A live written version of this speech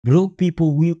Broke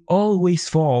people will always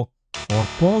fall for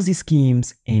Ponzi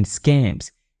schemes and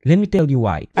scams. Let me tell you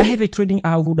why. I have a trading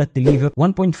algo that delivers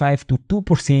 1.5 to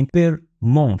 2% per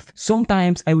month.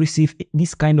 Sometimes I receive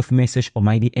this kind of message on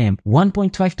my DM.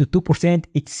 1.5 to 2%,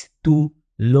 it's too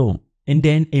low. And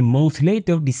then a month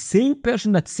later, the same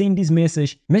person that sent this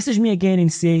message me again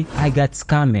and say, I got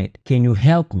scammed. Can you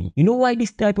help me? You know why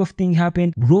this type of thing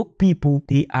happened? Broke people,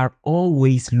 they are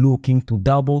always looking to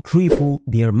double, triple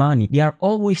their money. They are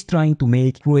always trying to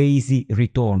make crazy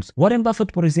returns. Warren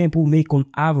Buffett, for example, make on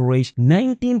average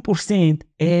 19%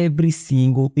 every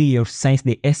single year since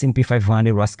the S&P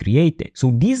 500 was created.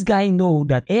 So this guy know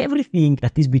that everything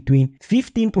that is between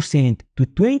 15% to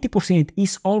 20%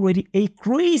 is already a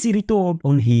crazy return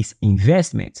on his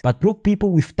investments. But broke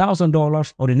people with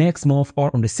 $1,000 on the next month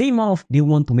or on the same month, they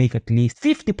want to make at least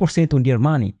 50% on their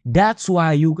money. That's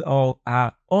why you all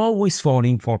are always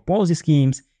falling for Ponzi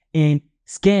schemes and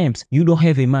scams. You don't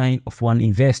have a mind of one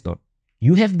investor.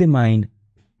 You have the mind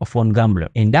of one gambler.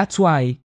 And that's why